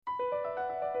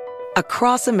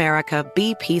Across America,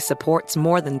 BP supports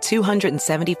more than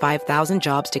 275,000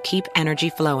 jobs to keep energy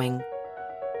flowing.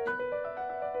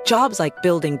 Jobs like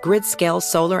building grid-scale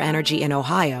solar energy in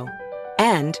Ohio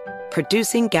and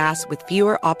producing gas with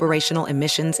fewer operational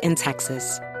emissions in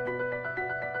Texas.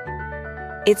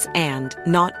 It's and,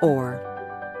 not or.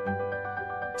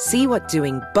 See what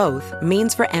doing both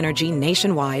means for energy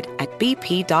nationwide at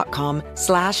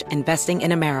bp.com/investing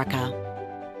in America.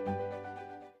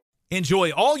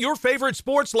 Enjoy all your favorite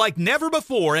sports like never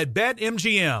before at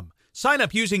BetMGM. Sign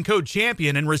up using code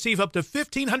CHAMPION and receive up to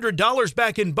 $1,500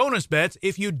 back in bonus bets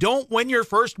if you don't win your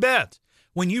first bet.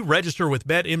 When you register with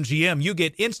BetMGM, you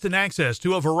get instant access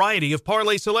to a variety of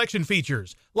parlay selection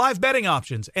features, live betting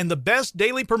options, and the best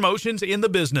daily promotions in the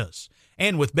business.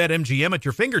 And with BetMGM at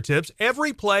your fingertips,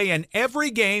 every play and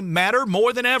every game matter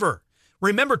more than ever.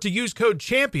 Remember to use code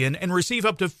CHAMPION and receive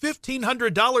up to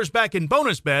 $1,500 back in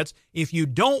bonus bets if you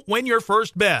don't win your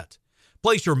first bet.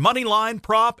 Place your money line,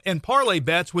 prop, and parlay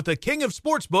bets with the king of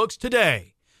sportsbooks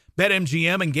today.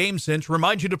 BetMGM and GameSense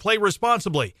remind you to play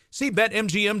responsibly. See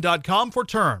BetMGM.com for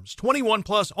terms. 21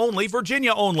 plus only,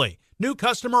 Virginia only. New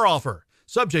customer offer.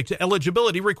 Subject to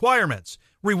eligibility requirements.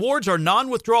 Rewards are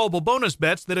non-withdrawable bonus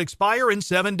bets that expire in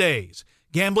 7 days.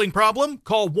 Gambling problem?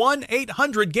 Call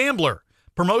 1-800-GAMBLER.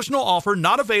 Promotional offer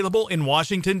not available in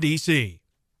Washington, D.C.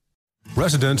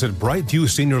 Residents at Brightview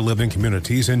Senior Living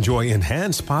Communities enjoy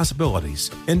enhanced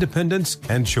possibilities, independence,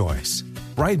 and choice.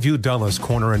 Brightview Dulles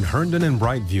Corner in Herndon and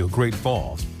Brightview, Great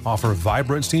Falls, offer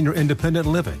vibrant senior independent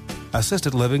living,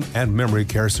 assisted living, and memory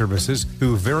care services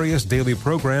through various daily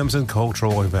programs and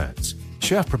cultural events.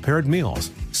 Chef-prepared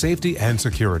meals, safety and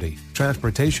security,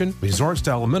 transportation,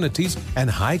 resort-style amenities, and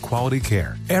high-quality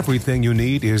care. Everything you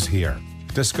need is here.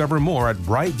 Discover more at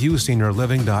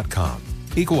brightviewseniorliving.com.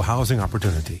 Equal housing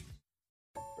opportunity.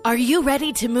 Are you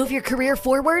ready to move your career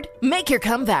forward? Make your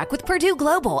comeback with Purdue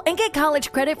Global and get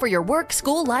college credit for your work,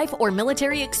 school, life, or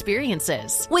military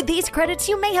experiences. With these credits,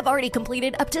 you may have already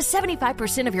completed up to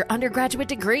 75% of your undergraduate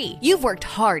degree. You've worked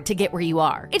hard to get where you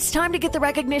are. It's time to get the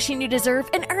recognition you deserve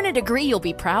and earn a degree you'll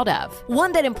be proud of.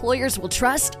 One that employers will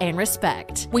trust and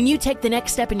respect. When you take the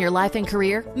next step in your life and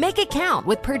career, make it count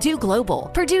with Purdue Global,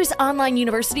 Purdue's online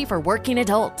university for working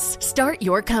adults. Start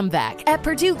your comeback at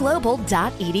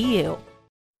purdueglobal.edu.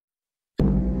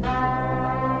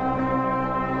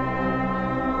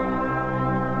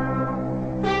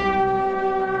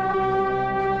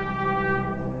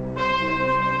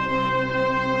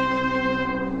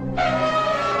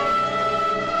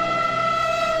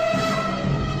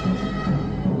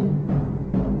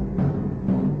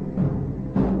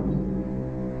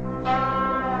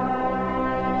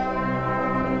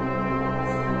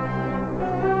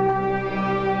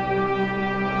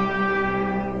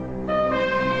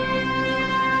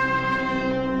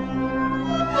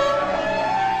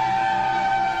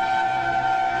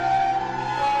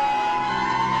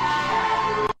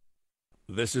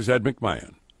 This is Ed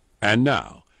McMahon. And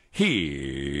now, here's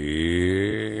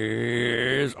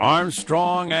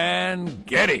Armstrong and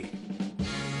Getty.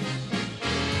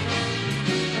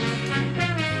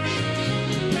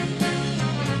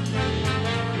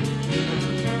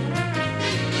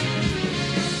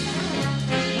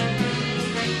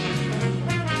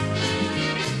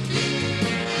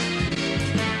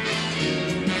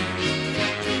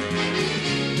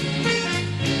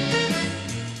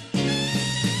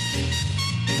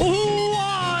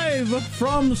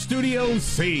 From Studio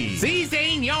C. Si,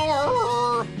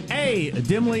 senor. A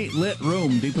dimly lit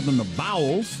room deeper than the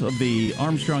bowels of the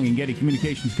Armstrong and Getty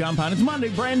Communications compound. It's Monday,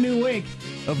 brand new week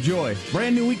of joy.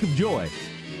 Brand new week of joy.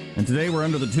 And today we're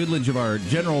under the tutelage of our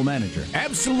general manager.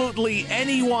 Absolutely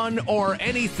anyone or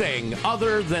anything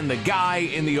other than the guy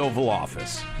in the Oval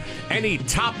Office. Any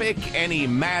topic, any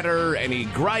matter, any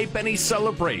gripe, any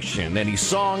celebration, any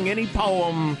song, any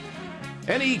poem,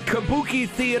 any kabuki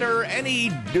theater, any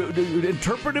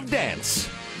interpretive dance.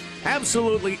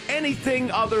 Absolutely anything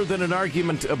other than an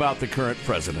argument about the current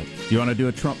president. You want to do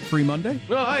a Trump-free Monday?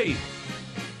 Oh, hey.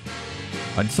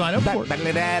 I'd sign up for it.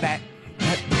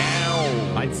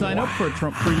 I'd sign up for a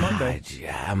Trump-free Monday.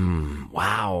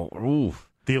 Wow. Ooh.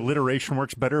 The alliteration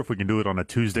works better if we can do it on a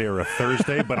Tuesday or a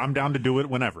Thursday, but I'm down to do it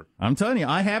whenever. I'm telling you,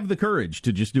 I have the courage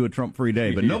to just do a Trump-free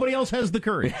day, but nobody else has the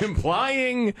courage.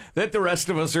 Implying that the rest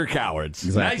of us are cowards.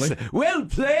 Exactly. Nice. Well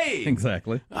played.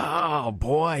 Exactly. Oh,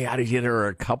 boy. There are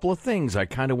a couple of things I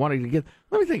kind of wanted to get.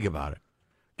 Let me think about it.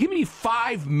 Give me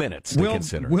 5 minutes to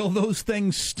consider. Will those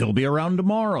things still be around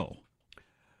tomorrow?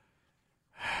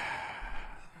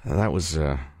 That was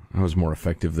more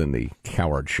effective than the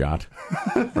coward shot,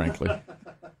 frankly.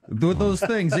 With those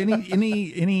things,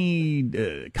 any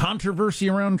controversy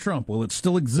around Trump, will it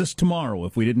still exist tomorrow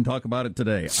if we didn't talk about it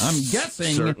today? I'm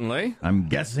guessing. Certainly. I'm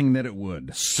guessing that it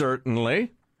would.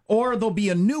 Certainly. Or there'll be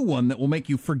a new one that will make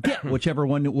you forget whichever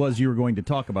one it was you were going to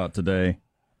talk about today.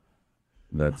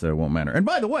 That won't matter. And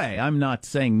by the way, I'm not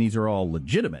saying these are all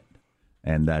legitimate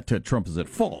and that Trump is at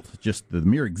fault. Just the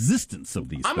mere existence of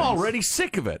these I'm things. already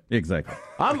sick of it. Exactly.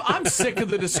 I'm sick of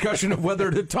the discussion of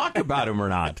whether to talk about him or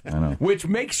not. I know. Which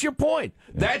makes your point.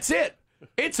 Yeah. That's it.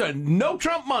 It's a no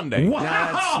Trump Monday.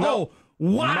 Wow.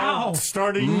 Wow.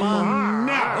 Starting now.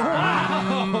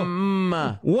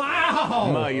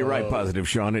 Wow. You're right, Positive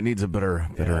Sean. It needs a better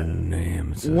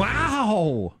name.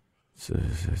 Wow.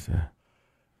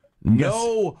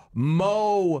 No.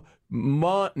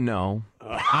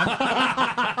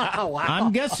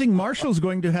 I'm guessing Marshall's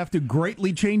going to have to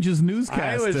greatly change his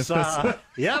newscast.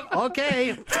 Yep,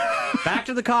 okay. Back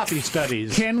to the coffee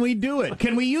studies. Can we do it?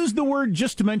 Can we use the word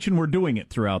just to mention we're doing it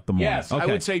throughout the morning? Yes, okay. I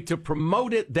would say to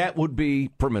promote it, that would be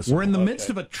permissible. We're in the midst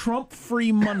of a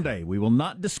Trump-free Monday. We will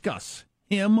not discuss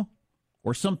him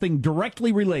or something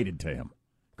directly related to him.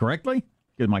 Correctly?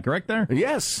 Am I correct there?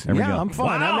 Yes. There we go. I'm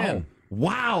fine. Wow. I'm in.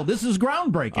 Wow, this is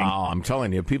groundbreaking. Oh, I'm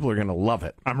telling you, people are going to love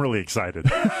it. I'm really excited.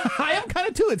 I am kind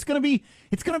of too. It's going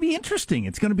to be interesting.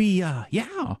 It's going to be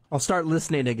yeah. I'll start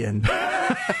listening again.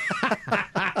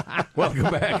 Welcome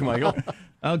back, Michael.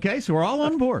 Okay, so we're all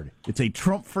on board. It's a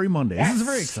Trump-free Monday. This is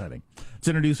very exciting. Let's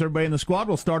introduce everybody in the squad.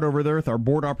 We'll start over there with our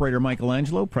board operator,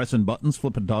 Michelangelo, pressing buttons,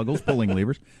 flipping toggles, pulling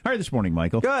levers. How are you this morning,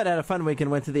 Michael? Good. Had a fun weekend.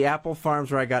 Went to the Apple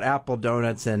Farms where I got apple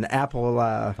donuts and apple...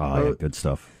 yeah, good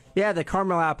stuff. Yeah, the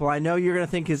caramel apple. I know you're going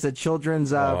to think it's a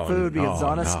children's food because it's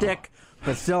on a stick,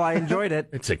 but still, I enjoyed it.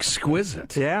 It's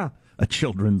exquisite. Yeah. A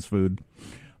children's food.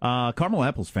 Caramel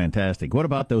apple's fantastic. What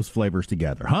about those flavors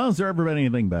together? Huh? Has there ever been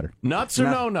anything better? Nuts or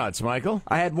no nuts, Michael?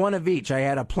 I had one of each. I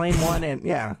had a plain one and,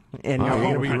 yeah. And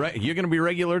you're going to be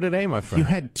regular today, my friend. You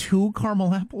had 2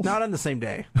 caramel apples? Not on the same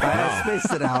day. I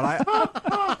spaced it out.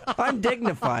 I'm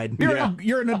dignified.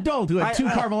 You're an adult who had 2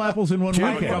 caramel apples in one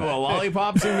weekend. A couple of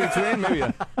lollipops in between,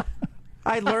 maybe.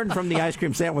 I learned from the ice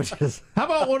cream sandwiches. How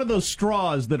about one of those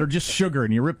straws that are just sugar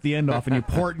and you rip the end off and you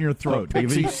pour it in your throat?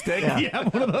 Pixie stick? Yeah,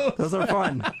 one of those. Those are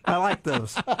fun. I like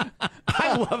those.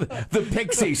 I love the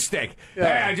pixie stick. Hey,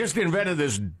 I just invented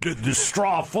this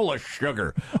straw full of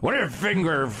sugar. What do you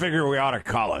figure we ought to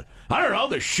call it? I don't know,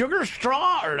 the sugar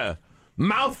straw or the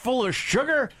mouthful of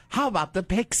sugar? How about the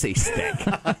pixie stick?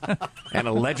 And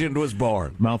a legend was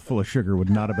born. Mouthful of sugar would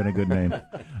not have been a good name.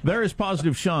 There is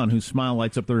Positive Sean, whose smile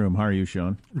lights up the room. How are you,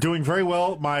 Sean? Doing very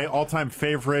well. My all-time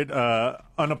favorite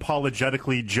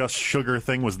unapologetically just sugar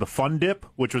thing was the Fun Dip,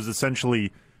 which was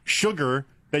essentially sugar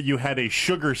that you had a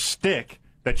sugar stick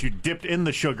that you dipped in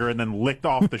the sugar and then licked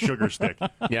off the sugar stick.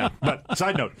 Yeah. But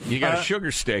side note. You got a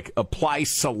sugar stick, apply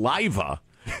saliva,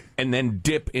 and then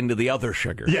dip into the other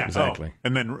sugar. Yeah, exactly.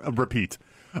 And then repeat.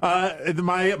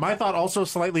 My thought also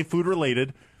slightly food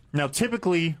related. Now,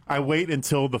 typically, I wait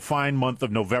until the fine month of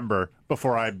November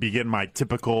before I begin my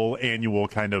typical annual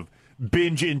kind of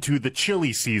binge into the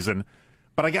chili season.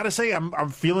 But I got to say, I'm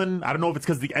feeling, I don't know if it's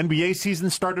because the NBA season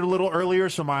started a little earlier,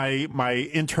 so my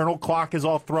internal clock is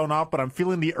all thrown off, but I'm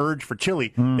feeling the urge for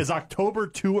chili. Is October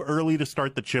too early to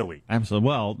start the chili? Absolutely.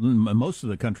 Well, most of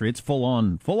the country, it's full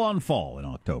on fall in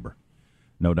October.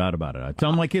 No doubt about it. I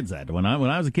tell my kids that. When I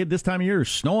was a kid, this time of year, there's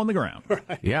snow on the ground.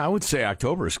 Yeah, I would say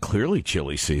October is clearly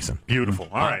chili season. Beautiful.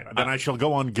 All right. Then I shall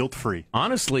go on guilt-free.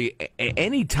 Honestly,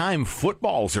 any time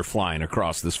footballs are flying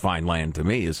across this fine land to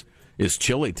me is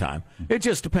chili time. It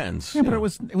just depends. Yeah, but it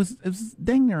was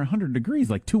dang near 100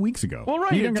 degrees like 2 weeks ago. Well,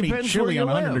 right. You don't eat chili on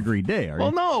a 100-degree day, are you?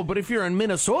 Well, no, but if you're in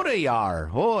Minnesota, you are.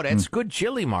 Oh, that's good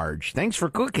chili, Marge. Thanks for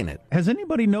cooking it. Has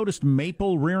anybody noticed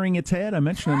maple rearing its head? I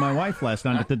mentioned to my wife last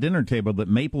night at the dinner table that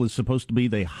maple is supposed to be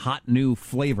the hot new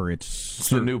flavor. It's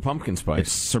the new pumpkin spice.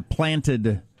 It's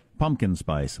supplanted pumpkin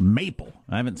spice. Maple.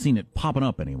 I haven't seen it popping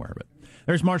up anywhere, but...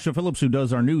 There's Marshall Phillips, who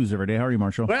does our news every day. How are you,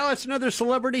 Marshall? Well, it's another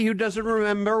celebrity who doesn't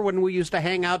remember when we used to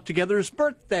hang out together's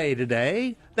birthday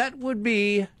today. That would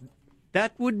be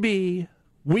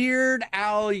Weird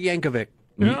Al Yankovic.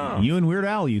 You and Weird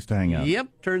Al used to hang out. Yep,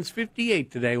 turns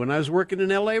 58 today. When I was working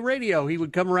in L.A. radio, he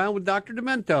would come around with Dr.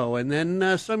 Demento. And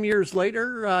then some years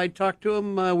later, I talked to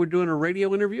him. We're doing a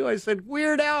radio interview. I said,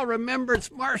 Weird Al, remember,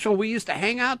 it's Marshall. We used to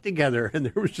hang out together. And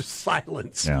there was just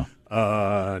silence. Yeah.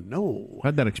 No. I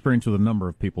had that experience with a number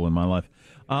of people in my life.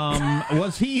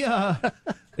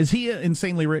 Is he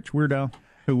insanely rich, Weird Al?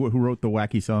 Who wrote the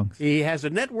wacky songs? He has a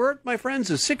net worth, my friends,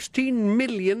 of $16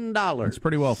 million. It's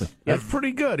pretty wealthy. That's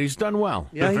pretty good. He's done well.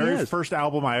 Yeah, the very first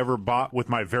album I ever bought with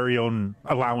my very own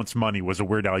allowance money was a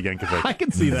Weird Al Yankovic. I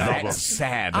can see that. That's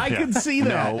sad. I can see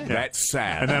that. No, that's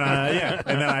sad.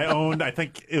 And then I owned, I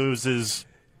think it was his,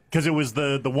 because it was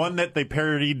the one that they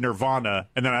parodied Nirvana,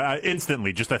 and then I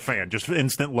instantly, just a fan, just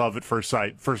instant love at first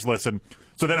sight, first listen.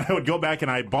 So then I would go back and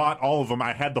I bought all of them.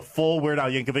 I had the full Weird Al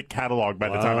Yankovic catalog by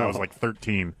the time I was like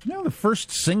 13. The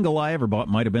first single I ever bought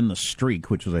might have been The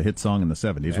Streak, which was a hit song in the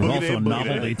 70s. It was also a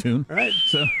novelty tune. Right.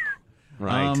 So,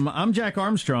 right. I'm Jack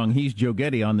Armstrong. He's Joe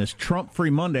Getty on this Trump-free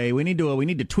Monday. We need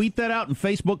to tweet that out and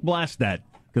Facebook blast that,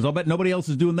 because I'll bet nobody else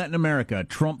is doing that in America.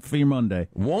 Trump-free Monday.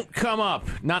 Won't come up.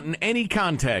 Not in any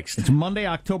context. It's Monday,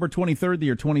 October 23rd, the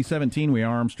year 2017. We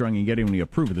are Armstrong and Getty when we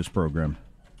approve of this program.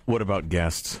 What about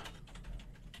guests?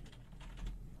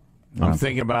 I'm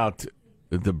thinking about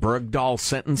the Bergdahl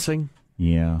sentencing.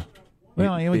 Yeah.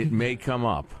 Well, it may come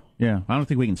up. Yeah, I don't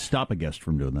think we can stop a guest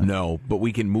from doing that. No, but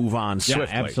we can move on swiftly.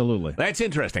 Yeah, absolutely. That's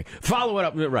interesting. Follow it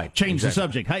up. Right. Change the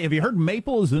subject. Hey, have you heard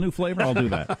maple is the new flavor? I'll do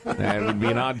that. That would be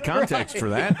an odd context for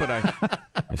that, but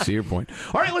I see your point.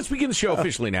 All right, let's begin the show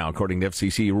officially now, according to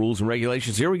FCC rules and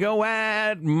regulations. Here we go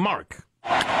at Mark.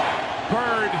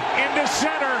 Bird into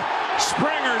center.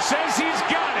 Springer says he's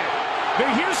got it.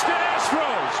 The Houston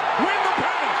Astros win the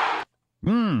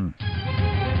pennant.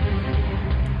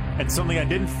 And something I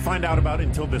didn't find out about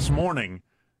until this morning,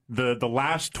 the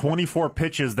last 24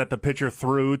 pitches that the pitcher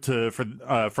threw for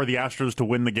the Astros to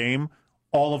win the game,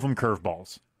 all of them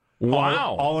curveballs.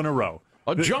 Wow. All in a row.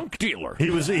 A junk dealer.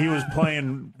 He was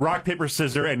playing rock, paper,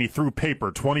 scissors, and he threw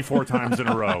paper 24 times in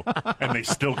a row, and they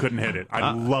still couldn't hit it.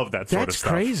 I love that sort of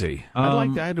stuff. That's crazy.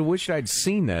 I wish I'd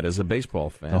seen that as a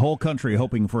baseball fan. The whole country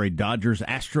hoping for a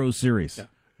Dodgers-Astros series. Yeah.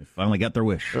 They finally got their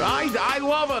wish. I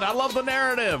love it. I love the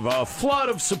narrative. A flood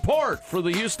of support for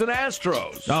the Houston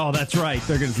Astros. Oh, that's right.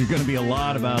 There's going to be a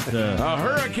lot about... a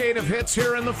hurricane of hits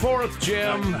here in the fourth,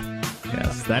 Jim.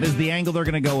 Yes, that is the angle they're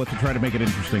going to go with to try to make it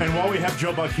interesting. And while we have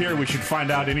Joe Buck here, we should find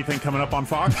out anything coming up on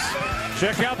Fox.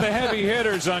 Check out the heavy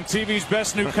hitters on TV's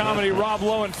best new comedy. Rob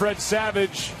Lowe and Fred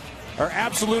Savage are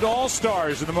absolute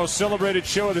all-stars in the most celebrated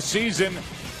show of the season,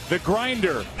 The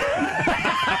Grinder.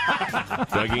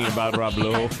 Talking about Rob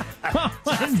Lowe. Oh,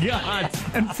 my God.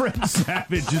 And Fred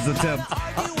Savage's attempt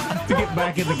to get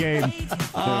back in the game.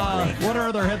 What are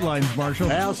other headlines, Marshall?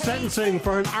 Well, sentencing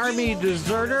for an Army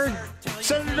deserter.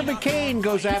 Senator McCain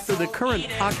goes after the current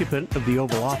occupant of the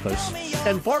Oval Office.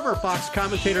 And former Fox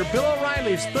commentator Bill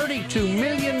O'Reilly's $32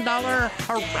 million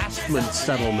harassment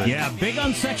settlement. Yeah, big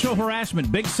on sexual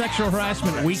harassment. Big sexual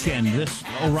harassment weekend. This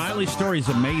O'Reilly story is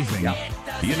amazing. Yeah.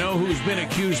 You know who's been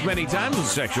accused many times of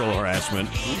sexual harassment?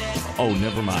 Oh,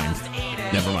 never mind.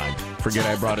 Never mind. Forget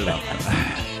I brought it up.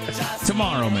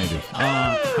 Tomorrow, maybe.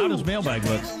 How does mailbag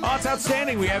look? Oh, it's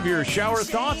outstanding. We have your shower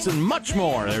thoughts and much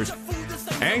more. There's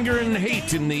anger and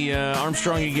hate in the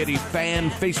Armstrong and Getty fan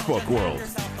Facebook world.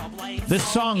 This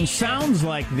song sounds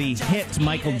like the hit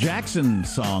Michael Jackson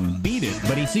song, Beat It,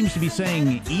 but he seems to be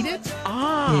saying, Eat It?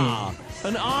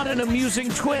 An odd and amusing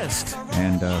twist.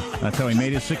 And that's how he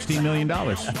made his $16 million.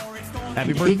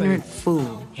 Happy birthday. Ignorant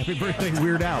fool. Happy birthday,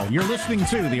 Weird Al. You're listening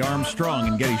to the Armstrong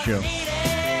and Getty Show.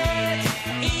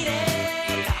 Eat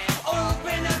it.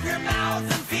 Open up your mouth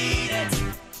and feed it.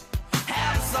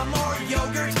 Have some more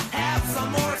yogurt. Have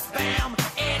some more Spam.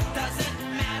 It doesn't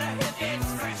matter if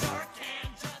it's fresh or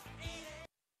canned. Just eat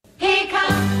it. Here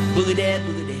comes Boogie Dad,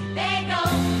 Boogie Dad. There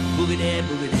goes Boogie Dad,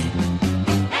 Boogie Dad.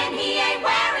 and he ain't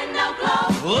wearing no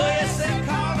clothes. Oh, yes, they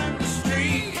call him the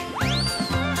street.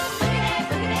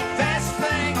 Fast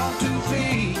thing on 2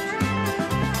 feet.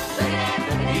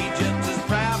 He just as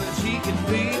proud as he can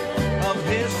be of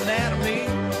his anatomy.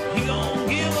 He gon'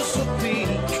 give us a peek.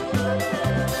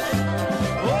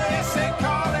 Oh, yes, they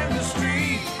call him the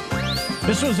street.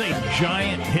 This was a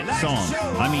giant hit song.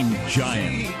 I mean,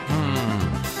 giant.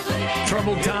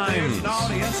 Troubled times. Was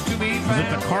it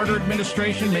the Carter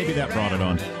administration? Maybe that brought it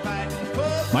on.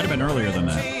 Might have been earlier than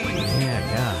that. Yeah,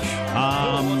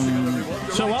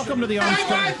 gosh. So welcome to the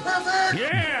Armstrong.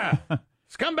 Yeah.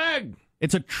 Scumbag.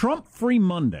 It's a Trump-free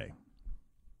Monday.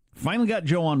 Finally got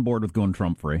Joe on board with going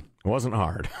Trump-free. It wasn't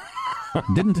hard.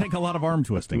 Didn't take a lot of arm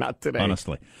twisting. Not today.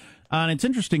 Honestly. And it's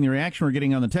interesting, the reaction we're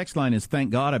getting on the text line is, thank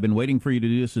God, I've been waiting for you to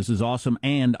do this. This is awesome,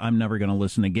 and I'm never going to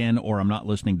listen again, or I'm not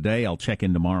listening today. I'll check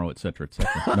in tomorrow, et cetera, et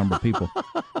cetera. Number of people.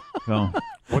 So,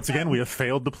 once again, we have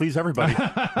failed to please everybody.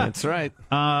 That's right.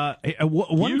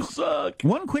 You suck.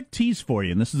 One quick tease for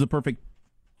you, and this is a perfect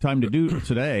time to do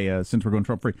today, since we're going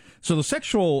Trump-free. So the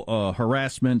sexual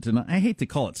harassment, and I hate to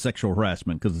call it sexual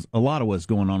harassment because a lot of what's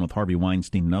going on with Harvey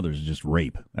Weinstein and others is just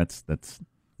rape. That's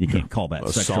you can't call that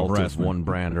sexual harassment. Of one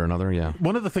brand or another, yeah.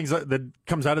 One of the things that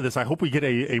comes out of this, I hope we get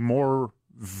a more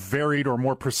varied or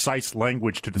more precise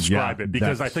language to describe it,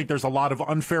 because I think there's a lot of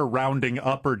unfair rounding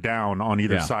up or down on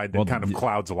either side that kind of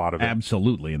clouds a lot of it.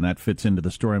 Absolutely, and that fits into the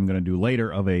story I'm going to do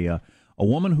later of a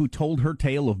woman who told her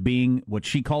tale of being what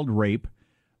she called raped.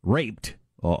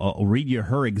 I'll read you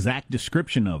her exact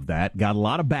description of that. Got a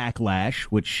lot of backlash,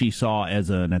 which she saw as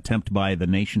an attempt by the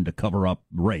nation to cover up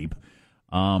rape.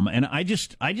 And I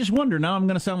just wonder, now I'm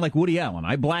going to sound like Woody Allen.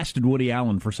 I blasted Woody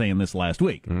Allen for saying this last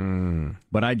week.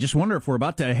 But I just wonder if we're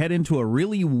about to head into a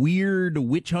really weird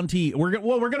witch hunty. We're going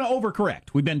to overcorrect.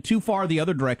 We've been too far the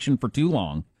other direction for too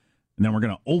long, and then we're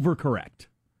going to overcorrect.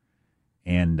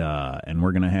 And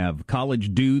we're going to have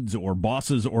college dudes or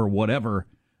bosses or whatever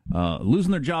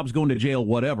losing their jobs, going to jail,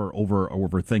 whatever,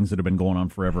 over things that have been going on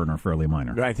forever and are fairly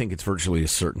minor. I think it's virtually a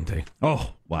certainty.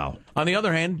 Oh, wow. On the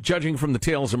other hand, judging from the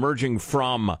tales emerging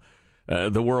from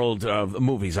the world of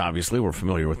movies, obviously, we're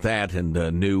familiar with that, and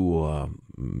new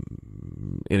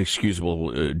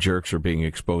inexcusable jerks are being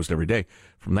exposed every day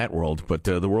from that world, but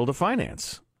the world of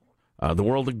finance, the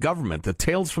world of government, the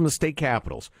tales from the state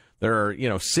capitals. There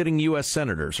are, sitting U.S.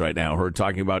 senators right now who are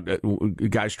talking about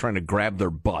guys trying to grab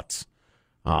their butts.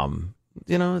 I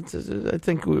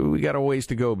think we got a ways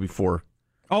to go before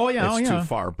it's too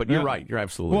far. But you're right. You're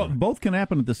absolutely right. Both can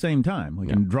happen at the same time. We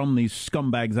can drum these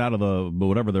scumbags out of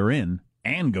whatever they're in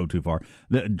and go too far.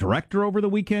 The director over the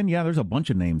weekend, there's a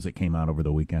bunch of names that came out over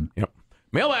the weekend. Yep.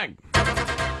 Mailbag.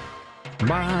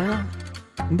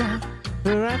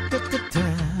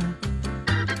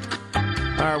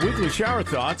 Our weekly shower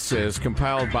thoughts is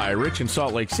compiled by Rich in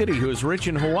Salt Lake City, who is Rich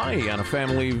in Hawaii on a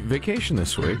family vacation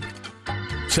this week.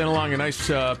 Sent along a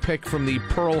nice pic from the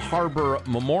Pearl Harbor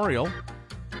Memorial.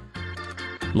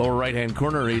 Lower right-hand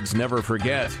corner reads, "Never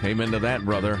forget." Amen to that,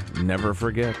 brother. Never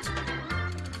forget.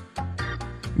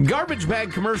 Garbage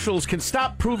bag commercials can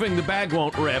stop proving the bag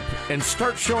won't rip and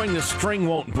start showing the string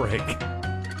won't break.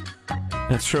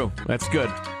 That's true. That's good.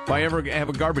 If I ever have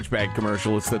a garbage bag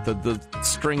commercial, it's that the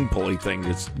string pulley thing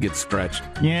just gets stretched.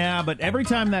 Yeah, but every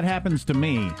time that happens to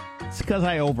me, it's because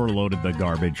I overloaded the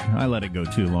garbage. I let it go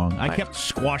too long. I kept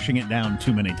squashing it down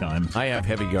too many times. I have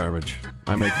heavy garbage.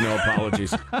 I make no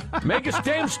apologies. Make a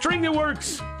damn string that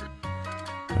works.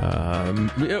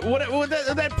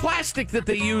 That plastic that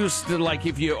they use to, like,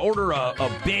 if you order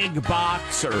a big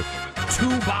box or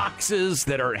two boxes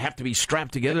that have to be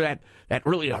strapped together, that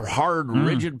really hard,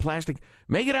 rigid plastic,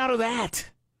 make it out of that.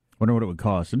 Wonder what it would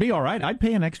cost. It'd be all right. I'd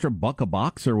pay an extra $1 a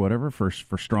box or whatever for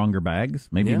stronger bags.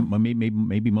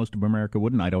 Maybe most of America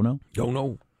wouldn't. I don't know. Don't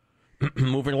know.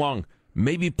 Moving along.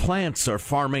 Maybe plants are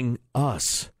farming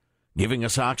us, giving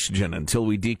us oxygen until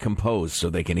we decompose so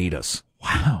they can eat us.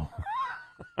 Wow.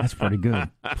 That's pretty good.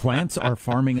 Plants are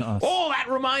farming us. Oh, that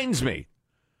reminds me.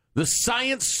 The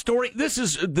science story. This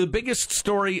is the biggest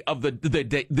story of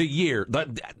the year,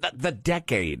 the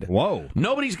decade. Whoa.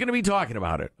 Nobody's going to be talking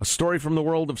about it. A story from the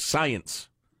world of science.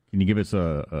 Can you give us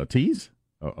a tease?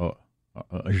 A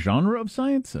genre of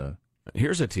science?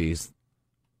 Here's a tease.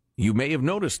 You may have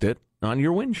noticed it on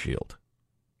your windshield.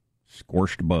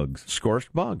 Scorched bugs.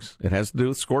 Scorched bugs. It has to do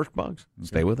with scorched bugs. Okay.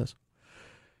 Stay with us.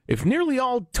 If nearly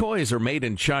all toys are made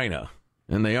in China,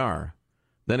 and they are,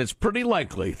 then it's pretty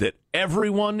likely that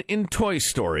everyone in Toy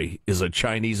Story is a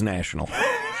Chinese national.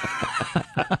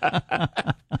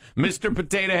 Mr.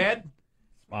 Potato Head,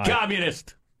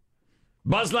 communist.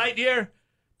 Buzz Lightyear,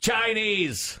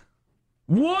 Chinese.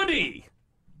 Woody,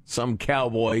 some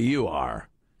cowboy you are.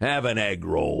 Have an egg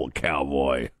roll,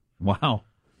 cowboy. Wow.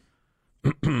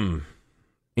 In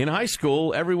high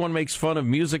school, everyone makes fun of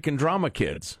music and drama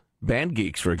kids. Band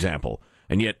geeks, for example.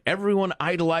 And yet everyone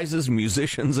idolizes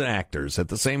musicians and actors at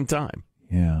the same time.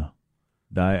 Yeah.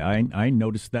 I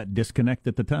noticed that disconnect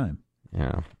at the time.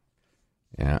 Yeah.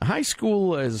 High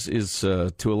school is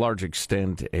to a large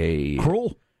extent a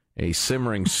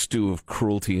simmering stew of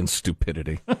cruelty and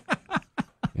stupidity.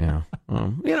 Yeah.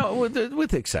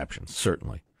 With exceptions,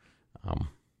 certainly.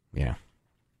 Yeah.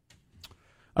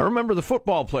 I remember the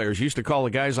football players used to call the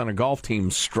guys on a golf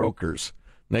team strokers.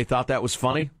 And they thought that was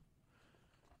funny.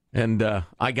 And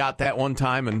I got that one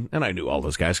time, and I knew all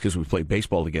those guys because we played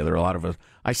baseball together, a lot of us.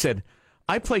 I said,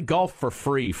 I play golf for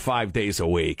free 5 days a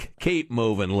week. Keep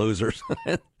moving, losers.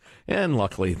 And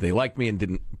luckily, they liked me and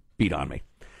didn't beat on me.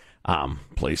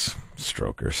 Please,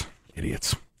 strokers,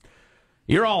 idiots.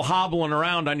 You're all hobbling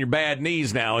around on your bad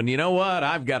knees now, and you know what?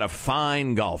 I've got a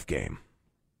fine golf game.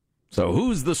 So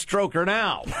who's the stroker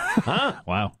now? Huh?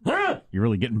 Wow. You're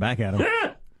really getting back at him.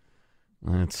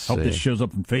 Let's Hope see. this shows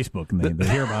up on Facebook and they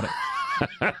hear about it.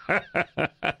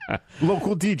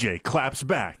 Local DJ claps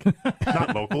back.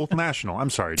 Not local, national. I'm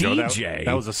sorry, Joe. DJ.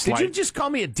 That was a slight. Did you just call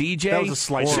me a DJ? That was a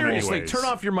slight. Seriously, anyways. turn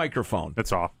off your microphone.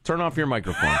 That's off. Turn off your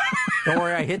microphone. Don't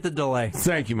worry, I hit the delay.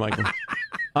 Thank you, Michael.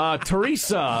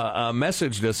 Teresa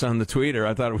messaged us on the Twitter.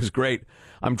 I thought it was great.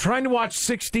 I'm trying to watch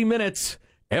 60 Minutes.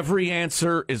 Every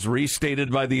answer is restated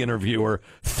by the interviewer.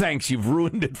 Thanks, you've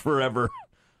ruined it forever.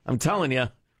 I'm telling you,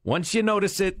 once you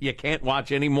notice it, you can't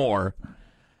watch anymore.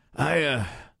 I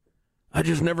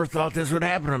just never thought this would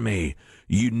happen to me.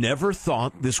 You never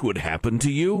thought this would happen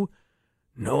to you?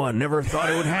 No, I never thought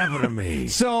it would happen to me.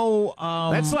 So,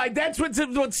 that's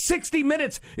what 60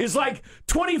 Minutes is like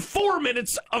 24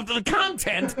 minutes of the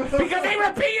content because they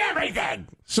repeat everything.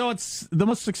 So it's the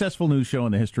most successful news show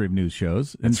in the history of news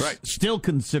shows. And That's right.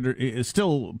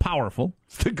 Still powerful.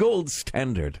 It's the gold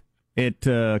standard. It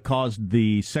caused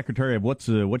the secretary of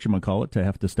whatchamacallit to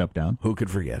have to step down. Who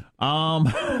could forget?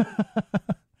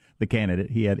 The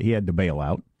candidate, he had to bail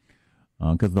out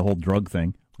because of the whole drug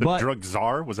thing. The drug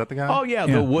czar? Was that the guy? Oh, yeah,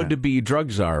 the would-to-be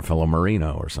drug czar, fellow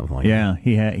Marino or something like that.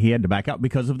 Yeah, he had to back out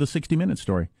because of the 60 Minutes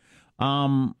story.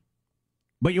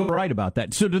 But you're right about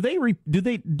that. So do they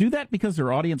do that because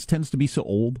their audience tends to be so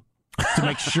old to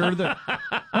make sure that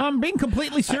I'm being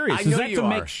completely serious? I Is know that you to are.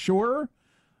 make sure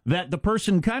that the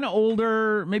person kind of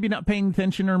older, maybe not paying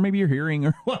attention, or maybe you're hearing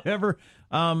or whatever,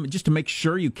 just to make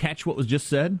sure you catch what was just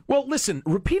said? Well, listen,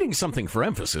 repeating something for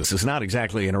emphasis is not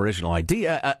exactly an original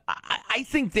idea. I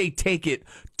think they take it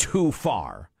too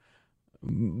far.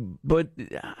 But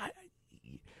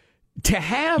to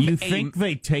have You think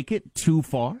they take it too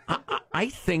far? I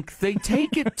think they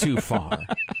take it too far.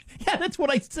 Yeah, that's what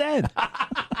I said.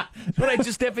 That's what I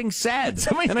just effing said.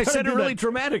 Somebody's And I gotta said it do really that.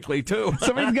 dramatically, too.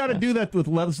 Somebody's got to do that with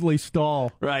Leslie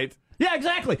Stahl. Right. Yeah,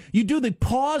 exactly. You do the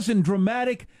pause and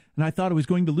dramatic, and I thought I was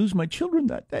going to lose my children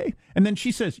that day. And then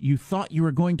she says, you thought you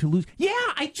were going to lose. Yeah,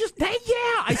 I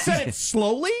said it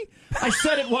slowly. I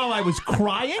said it while I was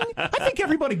crying. I think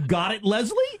everybody got it,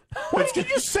 Leslie. Why did you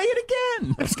just say it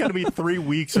again? It's got to be 3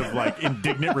 weeks of like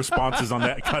indignant responses on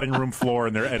that cutting room floor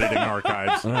in their editing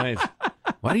archives. Right.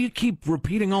 Why do you keep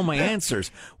repeating all my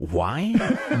answers? Why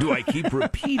do I keep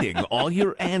repeating all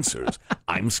your answers?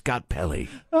 I'm Scott Pelley.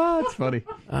 Oh, that's funny.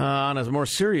 On a more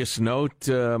serious note,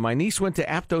 my niece went to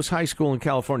Aptos High School in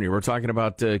California. We're talking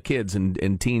about kids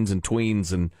and teens and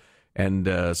tweens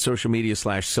and social media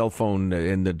 / cell phone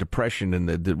and the depression and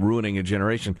the ruining a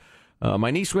generation.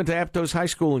 My niece went to Aptos High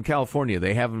School in California.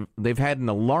 They've had an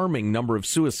alarming number of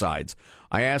suicides.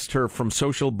 I asked her from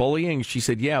social bullying. She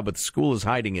said, yeah, but the school is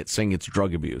hiding it, saying it's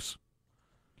drug abuse.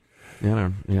 I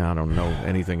don't know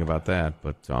anything about that,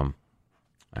 but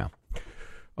yeah.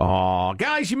 Oh,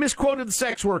 guys, you misquoted the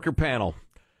sex worker panel.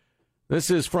 This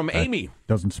is from Amy.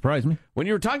 Doesn't surprise me. When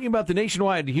you were talking about the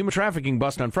nationwide human trafficking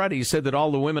bust on Friday, you said that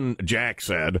all the women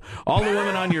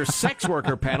on your sex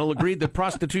worker panel agreed that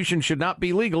prostitution should not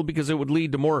be legal because it would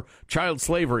lead to more child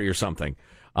slavery or something.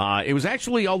 It was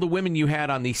actually all the women you had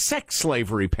on the sex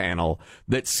slavery panel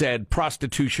that said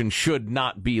prostitution should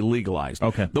not be legalized.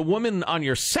 Okay. The woman on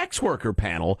your sex worker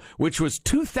panel, which was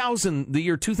the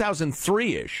year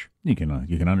 2003-ish. You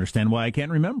can understand why I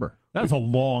can't remember. That was a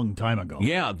long time ago.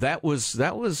 Yeah, that was.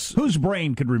 Whose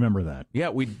brain could remember that? Yeah,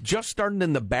 we just started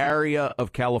in the Bay Area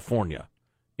of California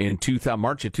in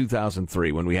March of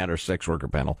 2003 when we had our sex worker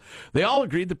panel. They all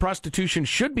agreed that prostitution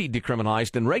should be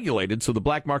decriminalized and regulated so the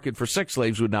black market for sex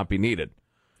slaves would not be needed.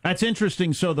 That's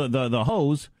interesting. So the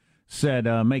hoes said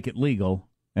make it legal,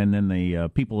 and then the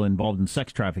people involved in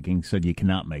sex trafficking said you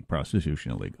cannot make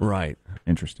prostitution illegal. Right.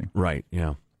 Interesting. Right,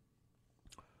 yeah.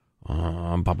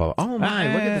 Oh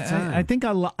my! Look at the time. I think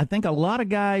a lot of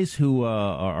guys who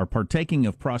are partaking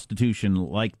of prostitution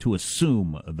like to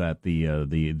assume that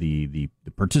the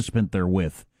participant they're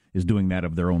with is doing that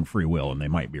of their own free will, and they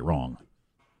might be wrong.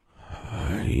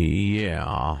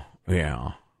 Yeah.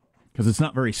 Because it's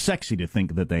not very sexy to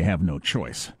think that they have no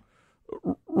choice.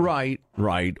 Right.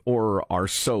 Or are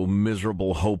so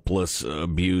miserable, hopeless,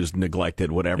 abused,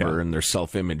 neglected, whatever, and their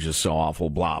self-image is so awful,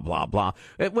 blah, blah, blah.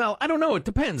 Well, I don't know. It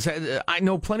depends. I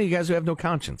know plenty of guys who have no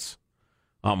conscience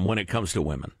when it comes to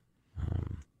women.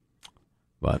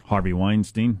 But Harvey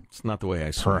Weinstein. It's not the way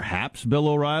I see it. Perhaps Bill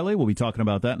O'Reilly. We'll be talking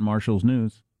about that in Marshall's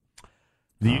News.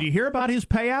 Did you hear about his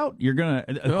payout? You're going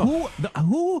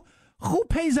to... Who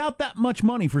pays out that much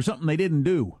money for something they didn't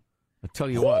do? I tell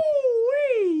you what.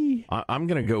 I'm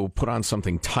going to go put on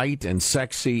something tight and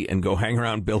sexy and go hang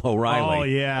around Bill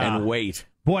O'Reilly and wait.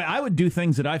 Boy, I would do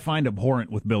things that I find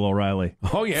abhorrent with Bill O'Reilly.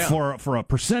 Oh, yeah. For a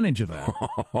percentage of that.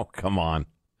 Oh, come on.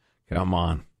 Come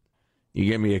on. You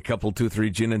give me a couple, 2, 3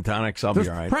 gin and tonics, I'll There's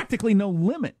be all right. practically no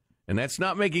limit. And that's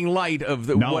not making light of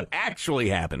what actually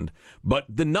happened. But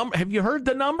the number, have you heard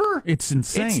the number? It's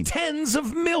insane. It's tens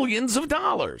of millions of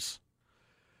dollars.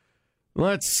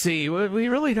 Let's see. We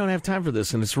really don't have time for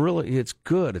this, and it's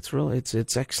good.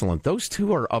 It's excellent. Those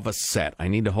two are of a set. I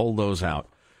need to hold those out.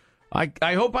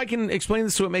 I hope I can explain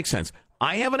this so it makes sense.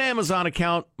 I have an Amazon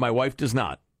account. My wife does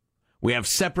not. We have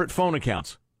separate phone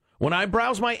accounts. When I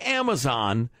browse my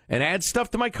Amazon and add stuff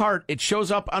to my cart, it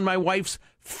shows up on my wife's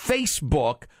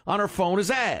Facebook on her phone as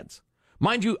ads.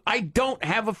 Mind you, I don't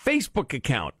have a Facebook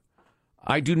account.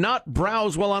 I do not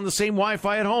browse while on the same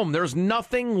Wi-Fi at home. There's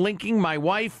nothing linking my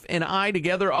wife and I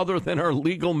together other than our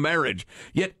legal marriage.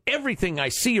 Yet everything I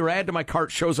see or add to my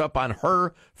cart shows up on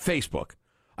her Facebook.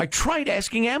 I tried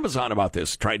asking Amazon about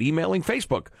this, tried emailing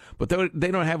Facebook, but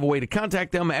they don't have a way to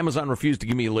contact them. Amazon refused to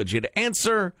give me a legit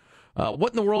answer.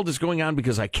 What in the world is going on?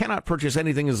 Because I cannot purchase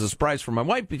anything as a surprise for my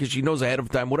wife because she knows ahead of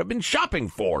time what I've been shopping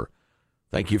for.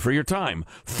 Thank you for your time.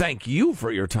 Thank you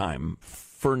for your time.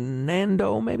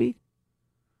 Fernando, maybe?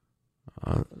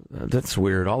 That's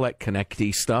weird. All that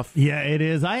connecty stuff. Yeah, it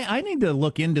is. I need to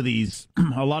look into these.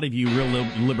 A lot of you real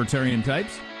libertarian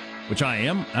types, which I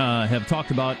am, have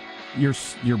talked about your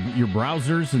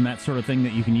browsers and that sort of thing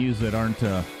that you can use that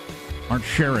aren't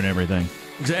sharing everything.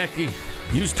 Exactly.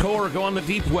 Use Tor, go on the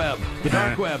deep web, the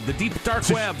dark web, the deep dark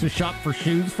web. To shop for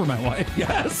shoes for my wife.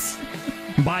 Yes.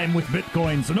 Buy them with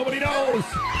Bitcoin so nobody knows.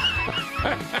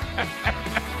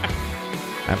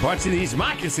 I bought you these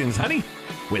moccasins, honey,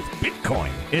 with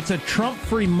Bitcoin. It's a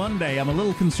Trump-free Monday. I'm a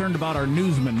little concerned about our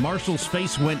newsman. Marshall's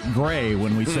face went gray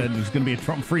when we said it was going to be a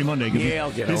Trump-free Monday. Yeah,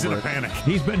 I'll get he's over in it. a panic.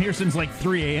 He's been here since like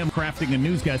 3 a.m. crafting a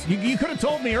newscast. You could have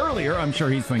told me earlier, I'm sure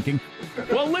he's thinking.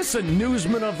 Well, listen,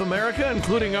 newsmen of America,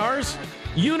 including ours,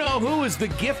 you know who is the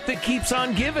gift that keeps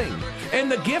on giving. And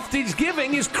the gift he's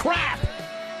giving is crap.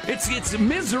 It's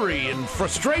misery and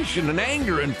frustration and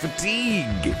anger and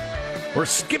fatigue. We're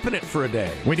skipping it for a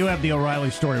day. We do have the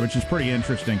O'Reilly story, which is pretty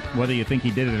interesting, whether you think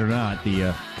he did it or not.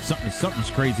 The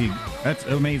something's crazy. That's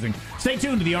amazing. Stay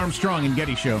tuned to the Armstrong and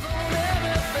Getty Show.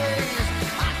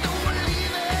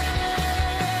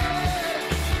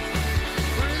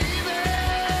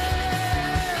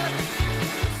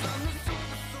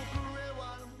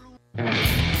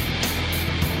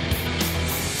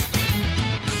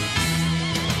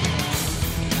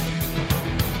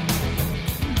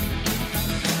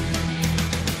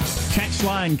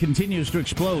 Line continues to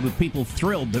explode with people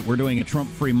thrilled that we're doing a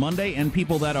Trump-free Monday and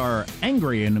people that are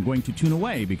angry and going to tune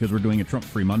away because we're doing a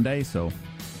Trump-free Monday. So,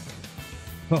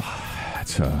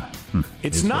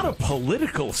 it's not a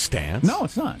political stance. No,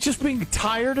 it's not. It's just being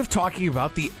tired of talking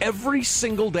about the every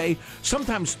single day,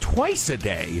 sometimes twice a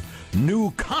day,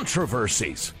 new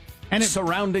controversies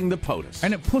surrounding the POTUS.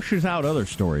 And it pushes out other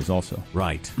stories also.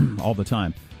 Right. All the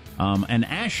time. And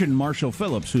ashen Marshall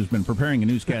Phillips, who's been preparing a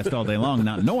newscast all day long,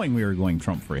 not knowing we were going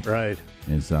Trump-free, right,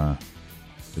 is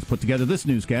put together this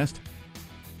newscast.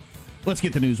 Let's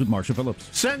get the news with Marshall Phillips.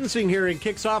 Sentencing hearing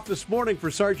kicks off this morning for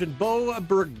Sergeant Bo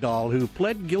Bergdahl, who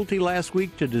pled guilty last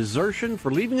week to desertion for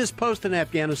leaving his post in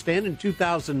Afghanistan in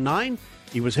 2009.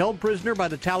 He was held prisoner by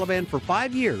the Taliban for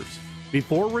 5 years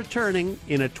before returning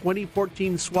in a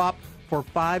 2014 swap for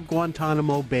 5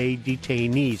 Guantanamo Bay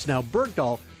detainees. Now,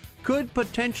 Bergdahl could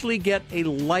potentially get a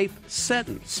life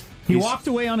sentence. He walked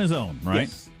away on his own,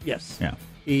 right? Yes. Yeah.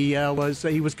 He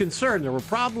was concerned. There were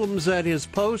problems at his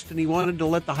post, and he wanted to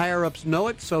let the higher-ups know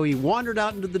it, so he wandered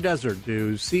out into the desert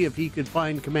to see if he could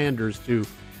find commanders to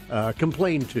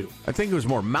complain to. I think it was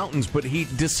more mountains, but he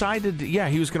decided,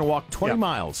 he was going to walk 20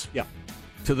 miles. Yeah.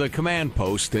 To the command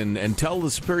post and tell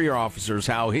the superior officers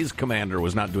how his commander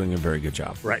was not doing a very good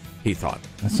job. Right. He thought.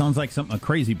 That sounds like something a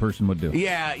crazy person would do.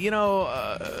 Yeah, he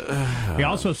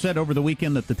also said over the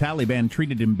weekend that the Taliban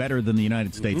treated him better than the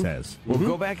United States has. Well,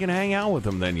 go back and hang out with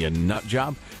him then, you nut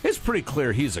job. It's pretty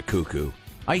clear he's a cuckoo.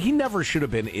 He never should have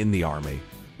been in the Army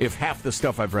if half the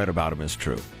stuff I've read about him is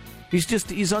true.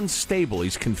 He's unstable.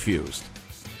 He's confused.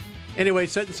 Anyway,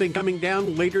 sentencing coming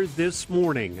down later this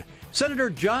morning. Senator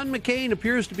John McCain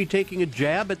appears to be taking a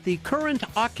jab at the current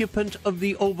occupant of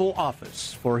the Oval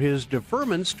Office for his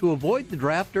deferments to avoid the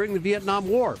draft during the Vietnam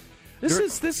War. This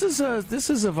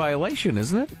is a violation,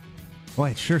 isn't it? Boy,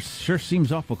 it sure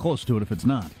seems awful close to it if it's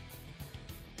not.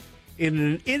 In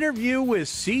an interview with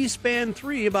C-SPAN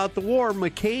 3 about the war,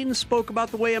 McCain spoke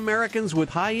about the way Americans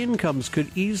with high incomes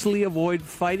could easily avoid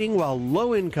fighting while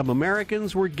low-income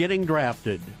Americans were getting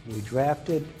drafted. We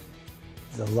drafted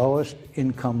the lowest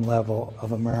income level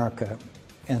of America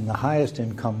and the highest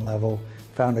income level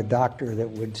found a doctor that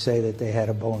would say that they had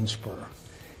a bone spur.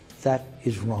 That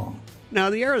is wrong. Now,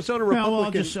 the Arizona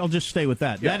Republican... I'll just stay with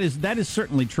that. Yeah. That is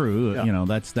certainly true. Yeah. You know,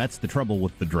 that's the trouble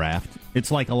with the draft.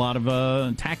 It's like a lot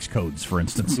of tax codes, for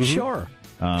instance.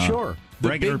 Mm-hmm. Sure.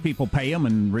 Regular people pay them,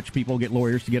 and rich people get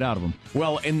lawyers to get out of them.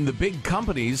 Well, and the big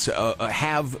companies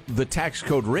have the tax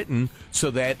code written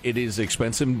so that it is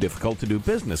expensive and difficult to do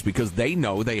business because they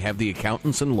know they have the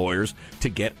accountants and lawyers to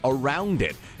get around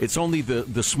it. It's only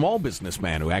the small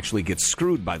businessman who actually gets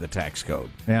screwed by the tax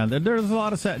code. Yeah, there's a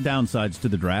lot of downsides to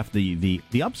the draft. The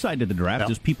upside to the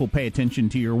draft is people pay attention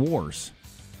to your wars.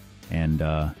 And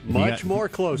much more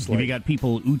closely. If you got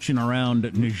people ooching around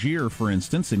Niger, for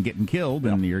instance, and getting killed,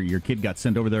 and your kid got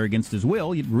sent over there against his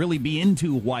will, you'd really be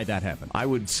into why that happened. I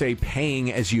would say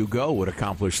paying as you go would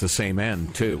accomplish the same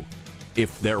end, too.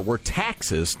 If there were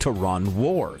taxes to run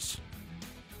wars.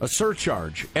 A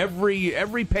surcharge.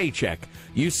 Every paycheck,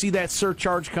 you see that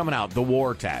surcharge coming out, the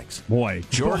war tax. Boy.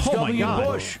 George Oh, W. my God.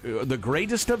 Bush, the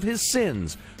greatest of his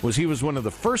sins was he was one of the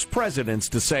first presidents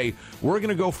to say, we're going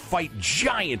to go fight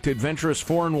giant, adventurous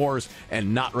foreign wars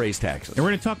and not raise taxes. And we're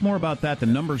going to talk more about that. The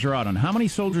numbers are out on how many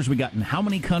soldiers we got in how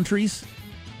many countries.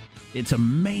 It's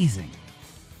amazing.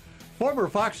 Former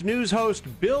Fox News host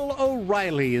Bill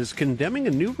O'Reilly is condemning a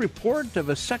new report of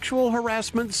a sexual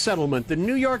harassment settlement. The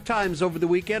New York Times over the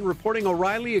weekend reporting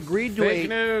O'Reilly agreed to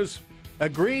a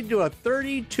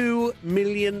 $32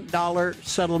 million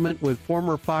settlement with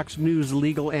former Fox News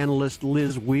legal analyst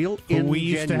Liz Wheel in Who we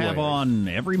used to have on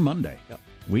every Monday. Yep.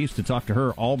 We used to talk to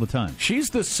her all the time. She's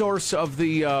the source of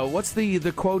the, what's the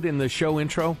quote in the show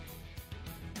intro?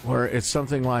 Where it's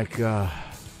something like...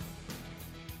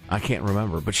 I can't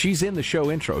remember, but she's in the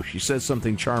show intro. She says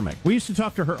something charming. We used to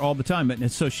talk to her all the time, but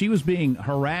so she was being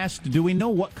harassed. Do we know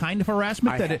what kind of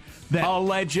harassment that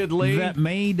allegedly that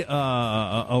made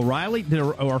O'Reilly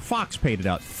or Fox paid it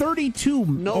out? 32.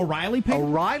 No, O'Reilly paid.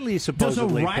 O'Reilly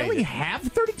supposedly Does O'Reilly paid it. have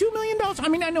 $32 million? I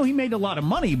mean, I know he made a lot of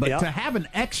money, but to have an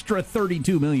extra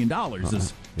 $32 million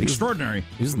is extraordinary.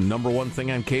 He's the number one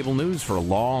thing on cable news for a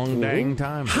long dang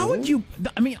time. How would you?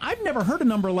 I mean, I've never heard a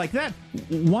number like that.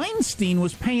 Weinstein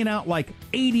was paying out like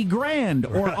 80 grand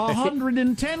or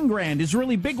 110 grand. His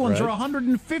really big ones are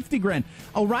 150 grand.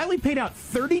 O'Reilly paid out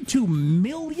 $32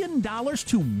 million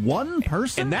to one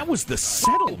person, and that was the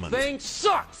settlement. Thing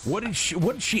sucks. What did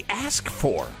she ask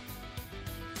for?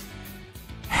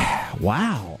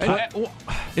 Wow.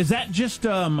 Is that just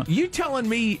you telling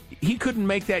me he couldn't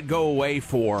make that go away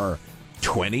for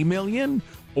 20 million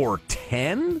or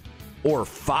 10 or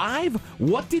 5?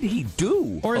 What did he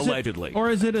do, or allegedly? Or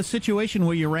is it a situation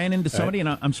where you ran into somebody, and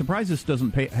I'm surprised this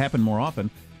doesn't happen more often,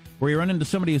 where you run into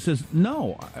somebody who says,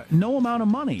 no amount of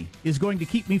money is going to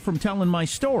keep me from telling my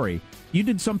story. You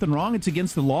did something wrong, it's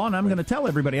against the law, and I'm going to tell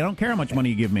everybody. I don't care how much money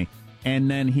you give me.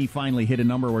 And then he finally hit a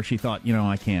number where she thought,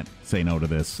 I can't say no to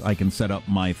this. I can set up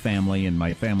my family and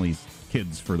my family's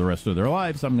kids for the rest of their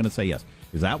lives. I'm going to say yes.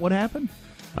 Is that what happened?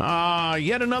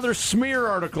 Yet another smear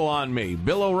article on me.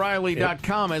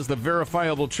 BillO'Reilly.com has the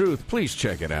verifiable truth. Please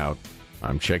check it out.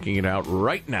 I'm checking it out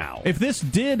right now. If this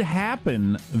did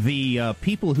happen, the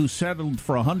people who settled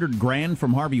for $100 grand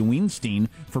from Harvey Weinstein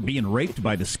for being raped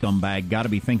by the scumbag got to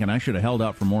be thinking, I should have held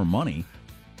out for more money.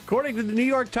 According to the New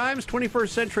York Times, 21st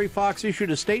Century Fox issued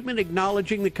a statement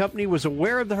acknowledging the company was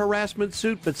aware of the harassment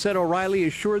suit, but said O'Reilly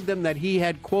assured them that he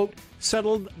had, quote,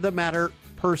 settled the matter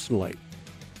personally.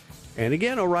 And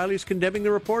again, O'Reilly's condemning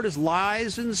the report as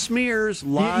lies and smears,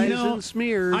 and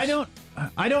smears.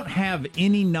 I don't have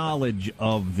any knowledge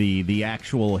of the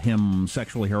actual him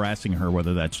sexually harassing her,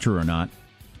 whether that's true or not.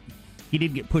 He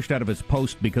did get pushed out of his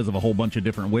post because of a whole bunch of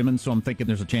different women, so I'm thinking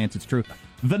there's a chance it's true.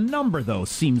 The number, though,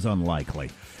 seems unlikely.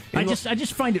 I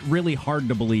just find it really hard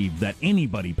to believe that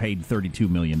anybody paid $32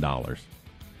 million.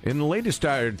 In the latest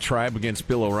diatribe against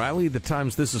Bill O'Reilly, the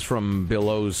Times, this is from Bill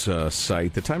O's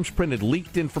site, the Times printed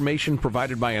leaked information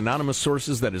provided by anonymous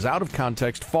sources that is out of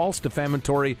context, false,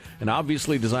 defamatory, and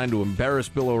obviously designed to embarrass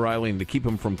Bill O'Reilly and to keep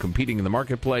him from competing in the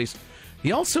marketplace.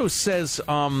 He also says,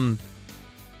 once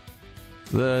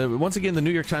again, the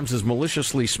New York Times has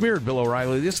maliciously smeared Bill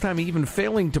O'Reilly, this time even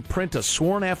failing to print a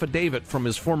sworn affidavit from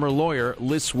his former lawyer,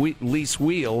 Liz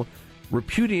Wheel,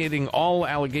 repudiating all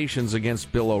allegations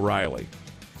against Bill O'Reilly.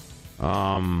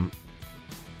 Wow,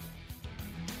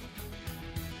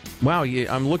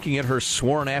 I'm looking at her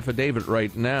sworn affidavit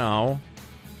right now.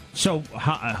 So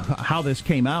how this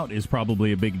came out is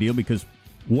probably a big deal because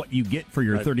what you get for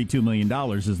your $32 million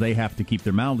is they have to keep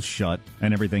their mouths shut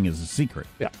and everything is a secret.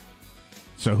 Yeah.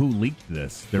 So who leaked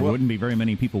this? There wouldn't be very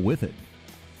many people with it.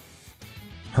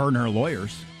 Her and her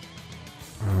lawyers.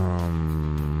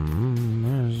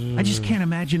 And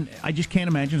I just can't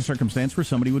imagine a circumstance where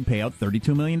somebody would pay out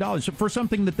 $32 million for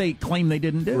something that they claim they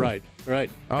didn't do. Right.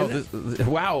 Oh,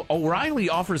 wow. O'Reilly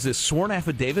offers this sworn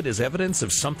affidavit as evidence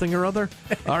of something or other?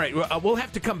 All right, we'll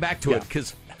have to come back to it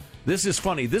because this is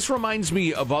funny. This reminds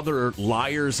me of other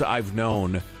liars I've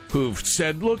known who've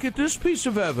said, look at this piece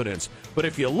of evidence. But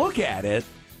if you look at it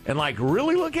and,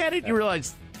 really look at it, you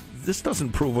realize this doesn't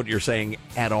prove what you're saying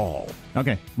at all.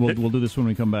 Okay, we'll do this when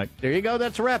we come back. There you go.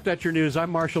 That's a wrap. That's your news.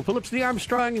 I'm Marshall Phillips, the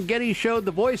Armstrong and Getty Show,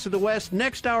 the voice of the West.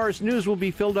 Next hour's news will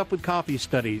be filled up with coffee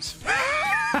studies.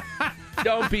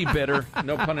 Don't be bitter.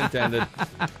 No pun intended.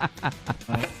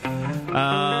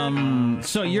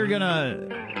 So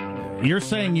you're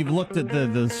saying you've looked at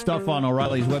the stuff on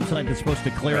O'Reilly's website that's supposed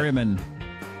to clear him, and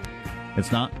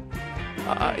it's not?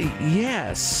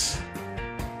 Yes.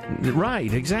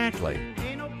 Right, exactly.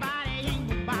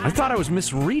 I thought I was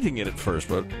misreading it at first,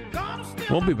 but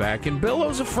we'll be back. And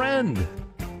Billo's a friend.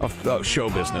 A show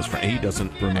business friend. He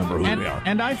doesn't remember who we are.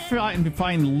 And I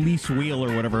find Lise Wheel,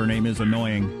 or whatever her name is,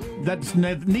 annoying. That's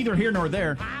neither here nor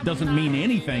there. Doesn't mean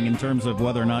anything in terms of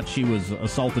whether or not she was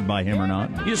assaulted by him or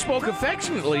not. You spoke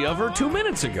affectionately of her 2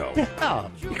 minutes ago. Yeah.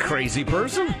 You crazy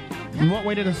person. In what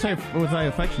way did I say was I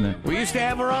affectionate? We used to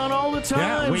have her on all the time.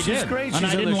 Yeah, we She's did. great. And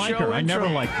She's I didn't like her. Intro. I never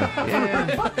liked her.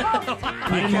 Yeah.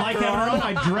 I didn't like having her on.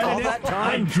 I dreaded it.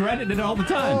 I dreaded it all the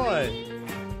time. Boy.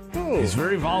 He's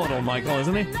very volatile, Michael,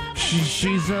 isn't he?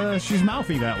 She's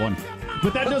mouthy, that one.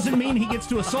 But that doesn't mean he gets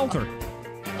to assault her.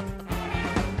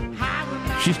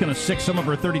 She's going to sick some of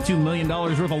her $32 million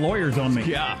worth of lawyers on me.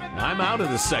 Yeah, I'm out of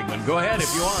this segment. Go ahead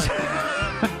if you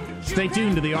want. Stay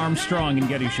tuned to the Armstrong and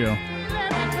Getty Show.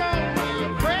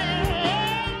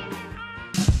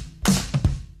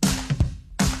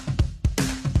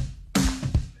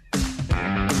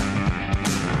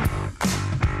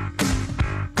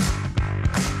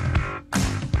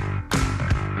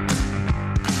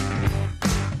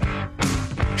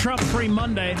 Trump-free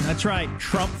Monday. That's right,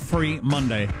 Trump-free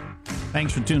Monday.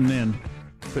 Thanks for tuning in.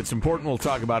 If it's important, we'll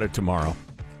talk about it tomorrow.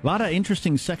 A lot of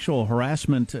interesting sexual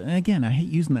harassment. Again, I hate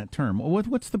using that term.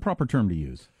 What's the proper term to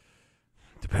use?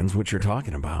 Depends what you're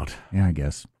talking about. Yeah, I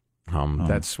guess.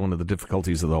 That's one of the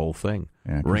difficulties of the whole thing.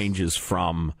 Yeah, ranges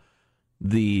from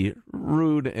the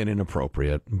rude and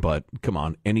inappropriate, but come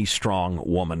on, any strong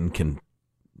woman can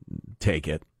take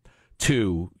it,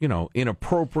 to,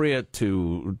 inappropriate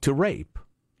to rape.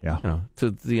 Yeah.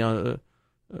 To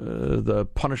the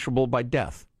punishable by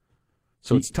death.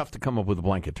 So it's tough to come up with a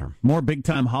blanket term. More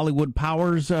big-time Hollywood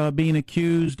powers being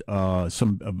accused, a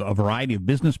variety of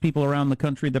business people around the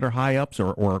country that are high-ups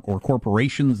or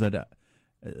corporations that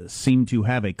seem to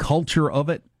have a culture of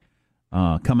it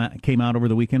came out over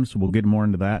the weekend, so we'll get more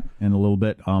into that in a little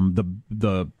bit.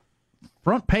 The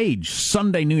front page,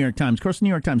 Sunday New York Times. Of course, the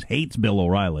New York Times hates Bill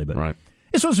O'Reilly, but right.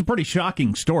 This was a pretty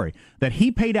shocking story, that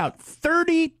he paid out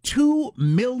 $32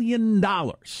 million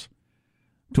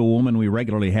to a woman we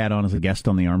regularly had on as a guest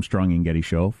on the Armstrong and Getty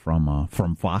Show from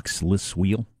Fox, Lise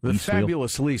Wheel. The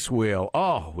fabulous Lise Wheel.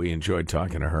 Oh, we enjoyed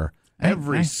talking to her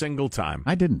every single time.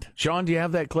 I didn't. Sean, do you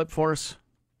have that clip for us?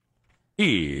 I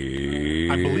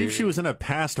believe she was in a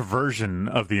past version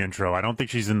of the intro. I don't think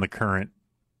she's in the current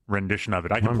rendition of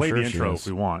it. I can play the intro if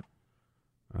we want.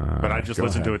 But I just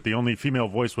listened to it. The only female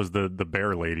voice was the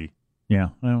bear lady.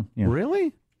 Yeah. Well, yeah.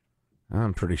 Really?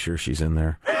 I'm pretty sure she's in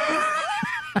there.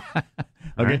 Okay.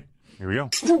 Right, here we go.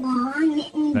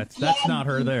 That's not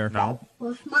her there. No.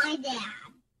 With my dad.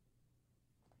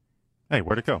 Hey,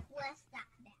 where'd it go?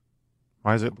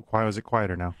 Why is it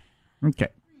quieter now? Okay.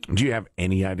 Do you have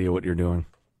any idea what you're doing?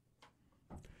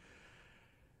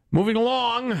 Moving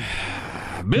along,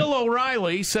 Bill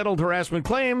O'Reilly settled harassment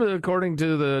claim, according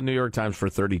to the New York Times, for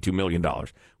 $32 million,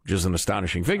 which is an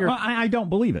astonishing figure. Well, I don't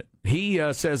believe it. He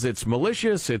says it's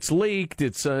malicious, it's leaked,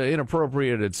 it's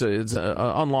inappropriate, it's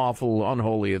unlawful,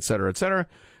 unholy, et cetera, et cetera.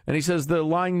 And he says the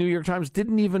lying New York Times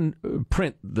didn't even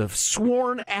print the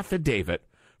sworn affidavit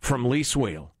from Lise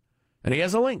Wheel. And he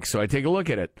has a link, so I take a look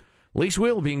at it. Lise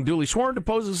Wheel, being duly sworn,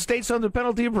 deposes states under the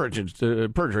penalty of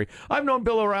perjury. I've known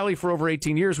Bill O'Reilly for over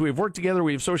 18 years. We have worked together.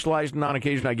 We have socialized, and on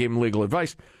occasion I gave him legal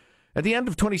advice. At the end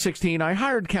of 2016, I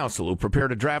hired counsel who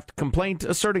prepared a draft complaint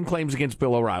asserting claims against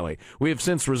Bill O'Reilly. We have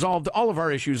since resolved all of our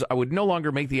issues. I would no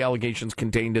longer make the allegations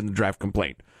contained in the draft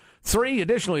complaint. 3,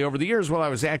 additionally, over the years while I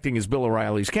was acting as Bill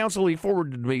O'Reilly's counsel, he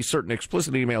forwarded me certain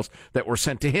explicit emails that were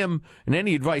sent to him, and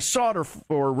any advice sought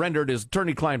or rendered is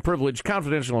attorney-client privilege,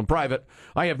 confidential and private.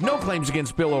 I have no claims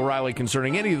against Bill O'Reilly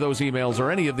concerning any of those emails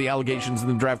or any of the allegations in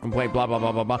the draft complaint, blah, blah,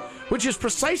 blah, blah, blah, which is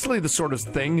precisely the sort of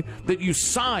thing that you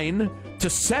sign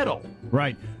to settle.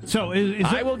 Right. So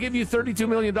I will give you $32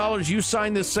 million. You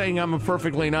sign this saying I'm a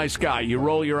perfectly nice guy. You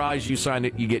roll your eyes, you sign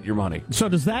it, you get your money. So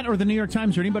does that or the New York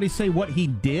Times or anybody say what he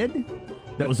did?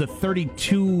 That was a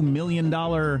 $32 million...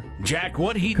 Jack,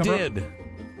 what he did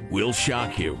will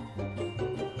shock you.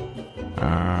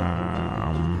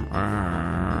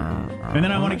 And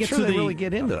then I want to get to the... really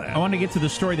get into that. I want to get to the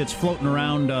story that's floating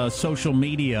around social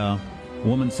media. A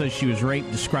woman says she was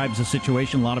raped, describes the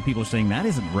situation. A lot of people are saying that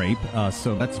isn't rape,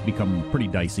 so that's become pretty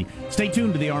dicey. Stay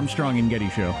tuned to the Armstrong and Getty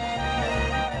Show.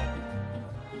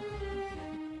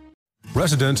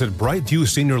 Residents at Brightview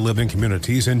Senior Living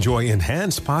Communities enjoy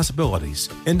enhanced possibilities,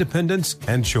 independence,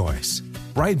 and choice.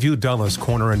 Brightview Dulles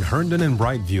Corner in Herndon and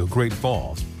Brightview, Great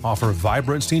Falls, offer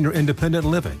vibrant senior independent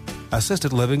living,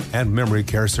 assisted living, and memory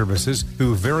care services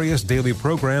through various daily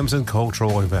programs and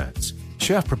cultural events.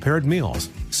 Chef-prepared meals,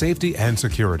 safety and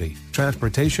security,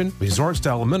 transportation,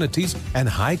 resort-style amenities, and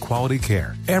high-quality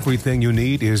care. Everything you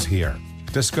need is here.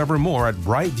 Discover more at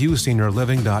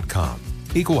brightviewseniorliving.com.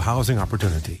 Equal housing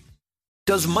opportunity.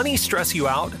 Does money stress you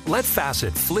out? Let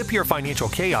Facet flip your financial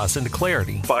chaos into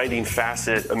clarity. Finding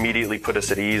Facet immediately put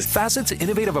us at ease. Facet's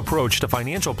innovative approach to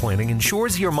financial planning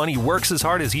ensures your money works as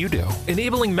hard as you do,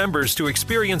 enabling members to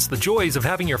experience the joys of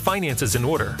having your finances in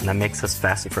order. And that makes us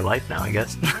Facet for life now, I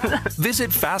guess.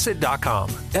 Visit Facet.com,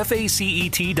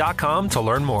 FACET.com to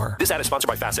learn more. This ad is sponsored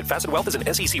by Facet. Facet Wealth is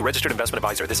an SEC registered investment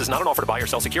advisor. This is not an offer to buy or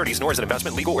sell securities, nor is it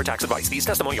investment, legal, or tax advice. These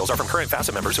testimonials are from current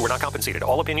Facet members who are not compensated.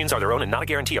 All opinions are their own and not a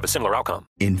guarantee of a similar outcome.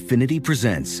 Infiniti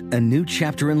presents a new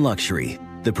chapter in luxury,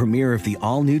 the premiere of the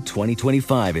all-new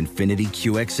 2025 Infiniti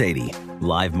QX80,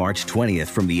 live March 20th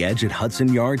from the Edge at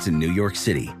Hudson Yards in New York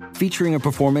City, featuring a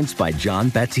performance by John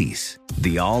Batiste.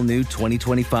 The all-new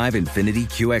 2025 Infiniti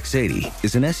QX80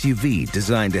 is an SUV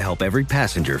designed to help every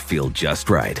passenger feel just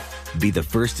right. Be the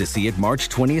first to see it March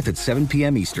 20th at 7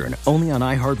 p.m. Eastern, only on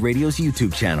iHeartRadio's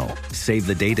YouTube channel. Save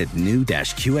the date at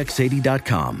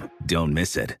new-QX80.com. Don't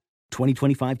miss it.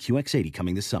 2025 QX80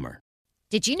 coming this summer.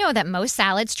 Did you know that most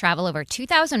salads travel over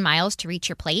 2,000 miles to reach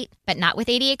your plate? But not with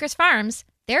 80 Acres Farms.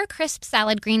 Their crisp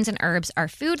salad greens and herbs are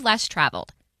food less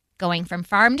traveled, going from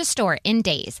farm to store in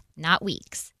days, not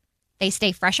weeks. They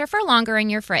stay fresher for longer in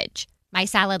your fridge. My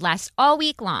salad lasts all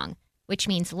week long, which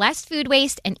means less food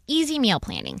waste and easy meal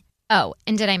planning. Oh,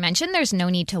 and did I mention there's no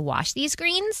need to wash these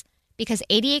greens? Because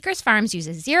 80 Acres Farms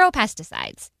uses zero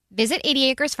pesticides. Visit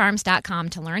 80acresfarms.com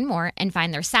to learn more and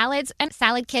find their salads and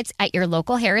salad kits at your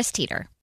local Harris Teeter.